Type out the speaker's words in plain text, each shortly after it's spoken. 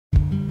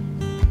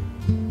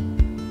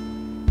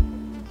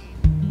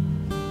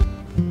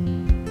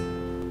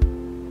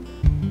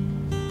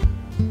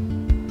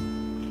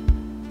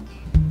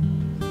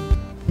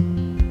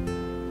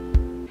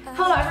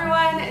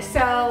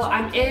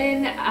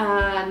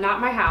not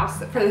my house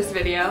for this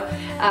video.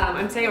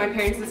 I'm staying at my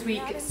parents this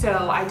week, so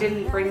I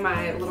didn't bring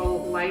my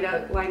little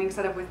lighting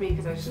setup with me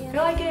because I just didn't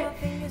feel like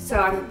it. So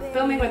I'm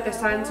filming with the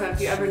sun, so if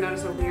you ever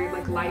notice a weird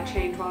like light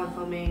change while I'm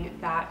filming,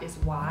 that is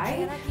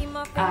why.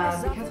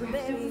 Because we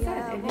have to do the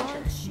sun in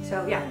nature.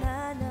 So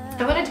yeah.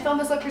 I wanted to film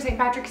this look for St.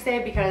 Patrick's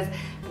Day because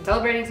I'm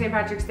celebrating St.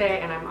 Patrick's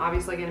Day and I'm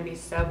obviously going to be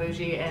so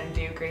bougie and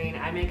do green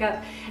eye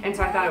makeup, and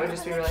so I thought it would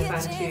just be really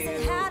fun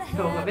to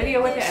film a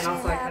video with it, and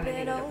also I kind of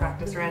needed a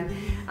practice run.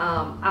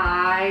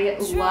 I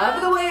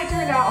love the way it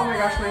turned out. Oh my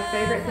gosh, my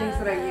favorite things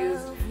that I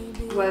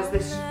used was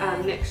this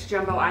NYX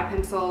Jumbo Eye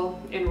Pencil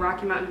in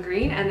Rocky Mountain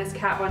Green and this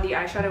Kat Von D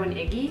eyeshadow in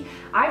Iggy.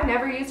 I've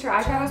never used her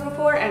eyeshadows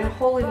before, and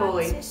holy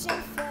moly,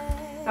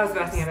 that was the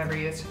best thing I've ever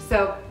used.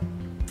 So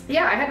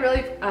yeah, I had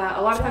really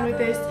a lot of fun with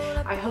this.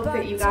 I hope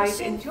that you guys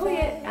enjoy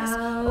it.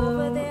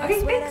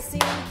 Okay, thanks.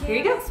 Here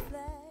you go.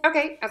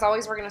 Okay, as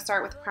always, we're going to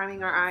start with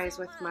priming our eyes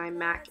with my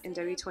MAC and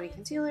W20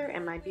 concealer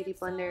and my beauty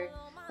blender.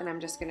 And I'm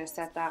just going to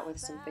set that with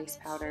some face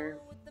powder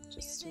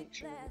just to make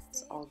sure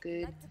it's all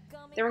good.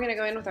 Then we're going to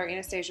go in with our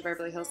Anastasia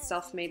Beverly Hills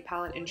Self-Made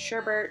palette in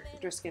Sherbert.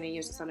 I'm just going to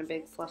use this on a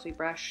big fluffy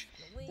brush.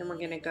 Then we're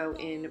going to go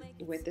in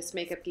with this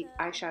Makeup Geek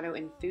eyeshadow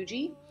in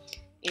Fiji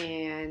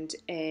and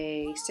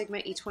a Sigma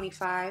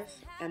E25,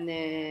 and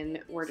then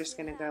we're just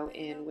going to go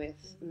in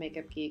with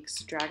Makeup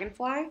Geek's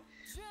Dragonfly.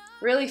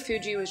 Really,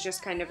 Fuji was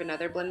just kind of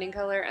another blending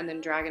color, and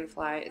then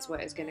Dragonfly is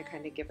what is going to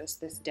kind of give us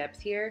this depth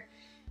here.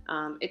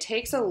 It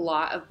takes a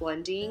lot of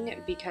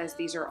blending because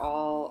these are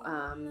all,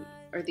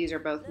 these are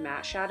both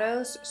matte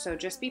shadows, so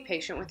just be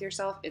patient with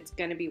yourself. It's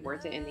going to be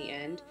worth it in the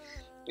end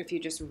if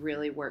you just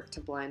really work to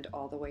blend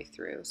all the way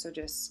through. So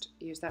just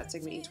use that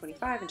Sigma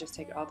E25 and just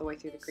take it all the way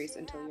through the crease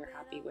until you're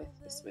happy with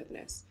the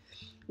smoothness.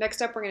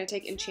 Next up, we're going to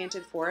take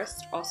Enchanted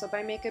Forest, also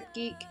by Makeup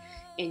Geek,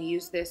 and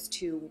use this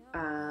to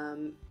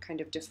kind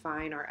of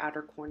define our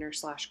outer corner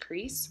slash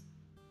crease.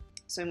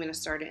 So I'm going to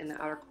start it in the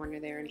outer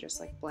corner there and just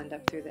like blend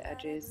up through the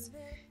edges.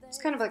 It's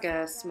kind of like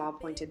a small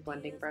pointed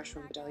blending brush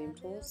from Bedellium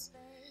Tools.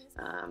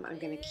 I'm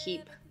going to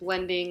keep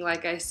blending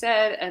like I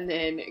said, and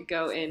then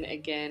go in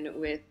again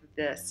with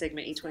the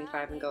Sigma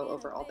E25 and go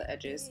over all the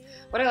edges.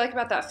 What I like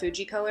about that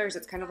Fuji color is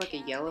it's kind of like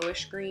a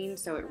yellowish green,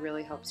 so it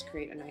really helps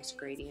create a nice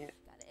gradient.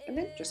 And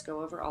then just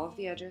go over all of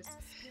the edges.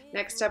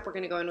 Next up, we're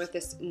going to go in with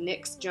this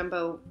NYX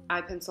Jumbo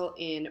Eye Pencil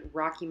in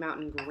Rocky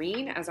Mountain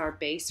Green as our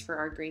base for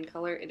our green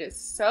color. It is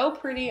so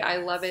pretty. I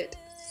love it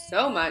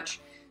so much.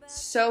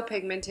 So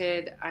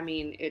pigmented. I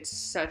mean, it's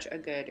such a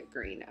good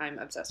green. I'm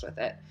obsessed with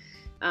it.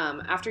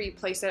 After you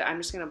place it, I'm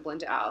just going to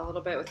blend it out a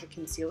little bit with a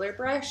concealer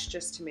brush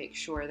just to make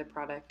sure the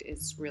product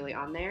is really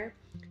on there.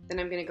 Then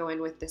I'm going to go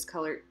in with this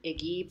color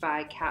Iggy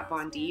by Kat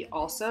Von D.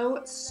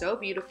 Also, so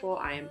beautiful.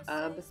 I am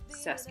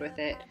obsessed with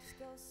it.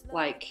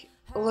 Like,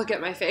 look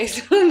at my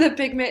face. The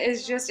pigment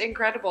is just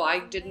incredible. I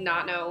did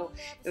not know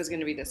it was going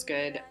to be this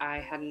good. I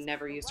had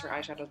never used her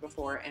eyeshadows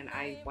before, and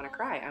I want to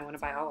cry. I want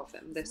to buy all of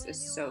them. This is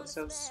so,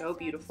 so, so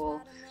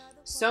beautiful.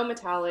 So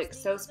metallic,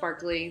 so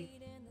sparkly.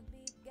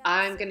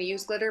 I'm going to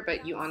use glitter,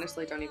 but you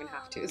honestly don't even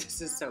have to.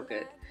 This is so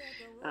good.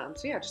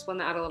 So yeah, just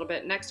blend that out a little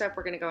bit. Next up,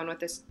 we're going to go in with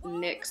this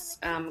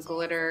NYX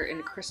glitter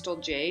in Crystal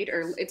Jade,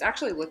 or it's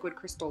actually liquid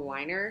crystal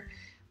liner,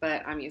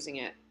 but I'm using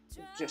it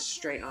just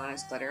straight on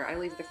as glitter. I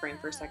leave the frame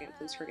for a second.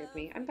 Please forgive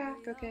me. I'm back.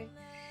 Okay.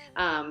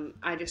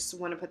 I just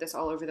want to put this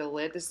all over the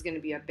lid. This is going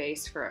to be a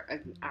base for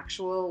an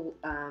actual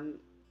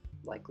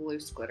like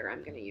loose glitter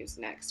I'm going to use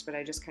next, but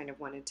I just kind of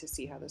wanted to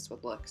see how this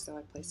would look, so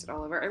I placed it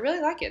all over. I really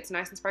like it. It's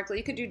nice and sparkly.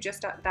 You could do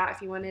just that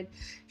if you wanted.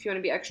 If you want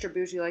to be extra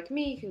bougie like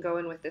me, you can go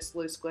in with this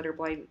loose glitter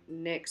by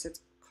NYX.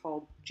 It's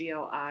called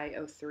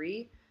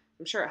GLI03.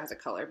 I'm sure it has a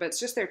color, but it's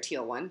just their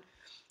teal one.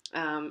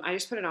 I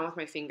just put it on with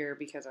my finger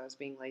because I was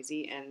being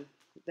lazy, and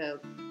the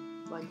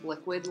like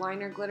liquid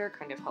liner glitter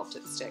kind of helped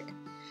it stick.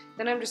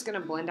 Then I'm just going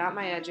to blend out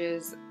my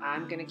edges.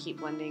 I'm going to keep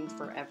blending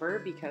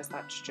forever because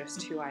that's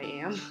just who I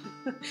am.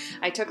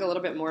 I took a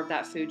little bit more of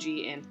that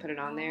Fuji and put it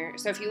on there.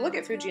 So if you look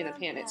at Fuji in the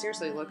pan, it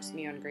seriously looks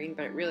neon green,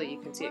 but really you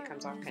can see it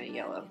comes off kind of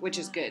yellow, which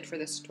is good for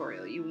this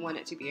tutorial. You want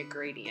it to be a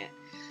gradient.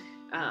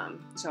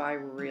 So I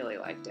really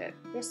liked it.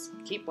 Just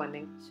keep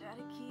blending.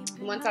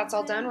 Once that's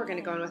all done, we're going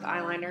to go in with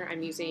eyeliner.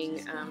 I'm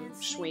using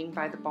Schwing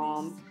by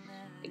TheBalm.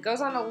 It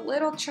goes on a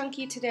little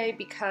chunky today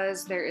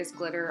because there is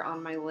glitter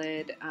on my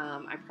lid.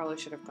 I probably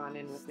should have gone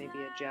in with maybe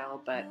a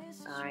gel, but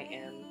I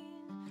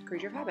am a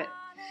creature of habit.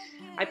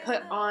 I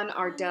put on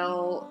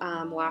Ardell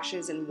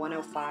lashes in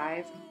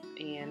 105,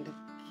 and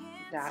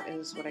that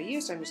is what I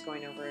used. I'm just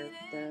going over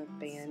the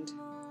band.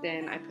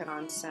 Then I put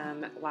on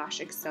some Lash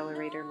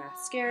Accelerator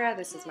mascara.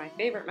 This is my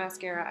favorite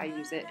mascara. I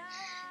use it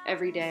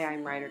every day.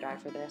 I'm ride or die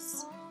for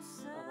this.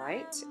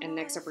 Alright, and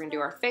next up we're going to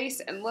do our face,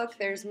 and look,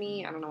 there's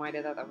me. I don't know why I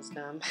did that, that was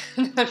dumb.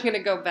 I'm going to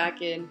go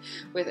back in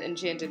with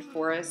Enchanted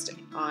Forest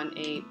on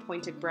a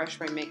pointed brush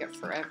by Makeup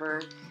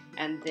Forever,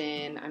 and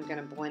then I'm going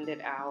to blend it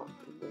out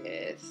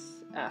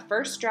with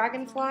first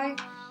Dragonfly,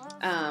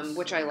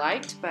 which I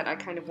liked, but I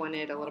kind of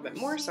wanted a little bit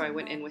more, so I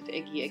went in with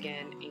Iggy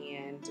again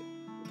and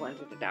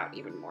blended it out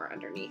even more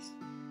underneath.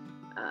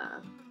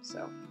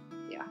 So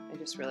yeah, I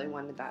just really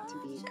wanted that to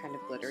be kind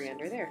of glittery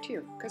under there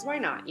too, because why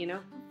not, you know?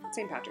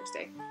 St. Patrick's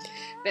Day.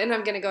 Then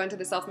I'm going to go into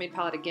the Self-Made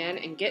palette again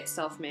and get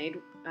Self-Made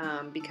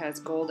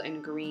because gold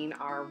and green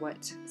are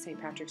what St.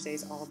 Patrick's Day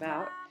is all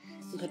about.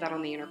 And put that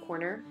on the inner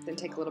corner. Then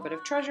take a little bit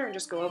of Treasure and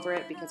just go over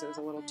it because it was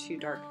a little too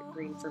dark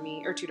green for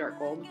me, or too dark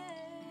gold.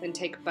 Then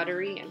take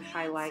Buttery and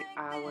highlight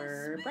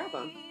our brow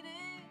bone.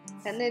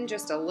 And then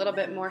just a little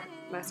bit more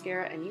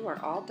mascara and you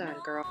are all done,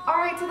 girl.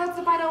 Alright, so that's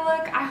the final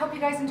look. I hope you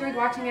guys enjoyed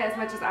watching it as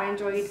much as I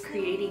enjoyed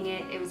creating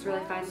it. It was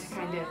really fun to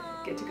kind of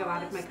get to go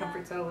out of my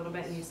comfort zone a little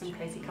bit and use some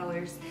crazy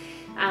colors.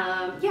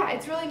 Yeah,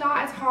 it's really not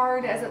as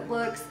hard as it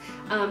looks.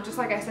 Just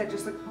like I said,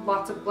 just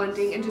lots of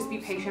blending and just be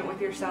patient with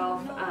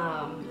yourself.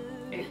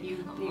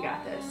 You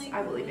got this.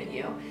 I believe in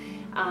you.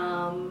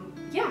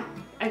 Yeah.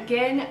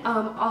 Again,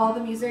 all the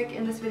music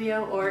in this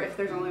video, or if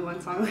there's only one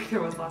song like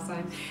there was last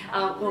time,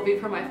 will be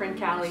from my friend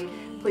Callie.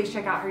 Please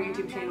check out her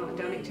YouTube channel and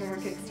donate to her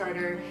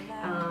Kickstarter.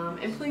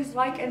 And please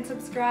like and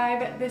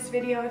subscribe this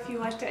video if you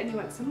liked it and you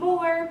want some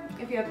more.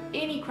 If you have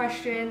any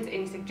questions,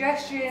 any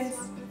suggestions,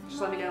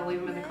 just let me know. Leave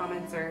them in the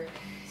comments or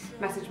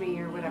message me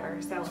or whatever.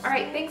 So,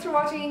 alright, thanks for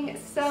watching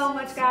so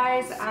much,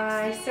 guys.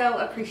 I so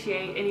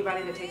appreciate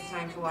anybody that takes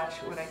time to watch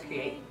what I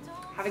create.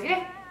 Have a good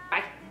day.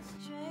 Bye.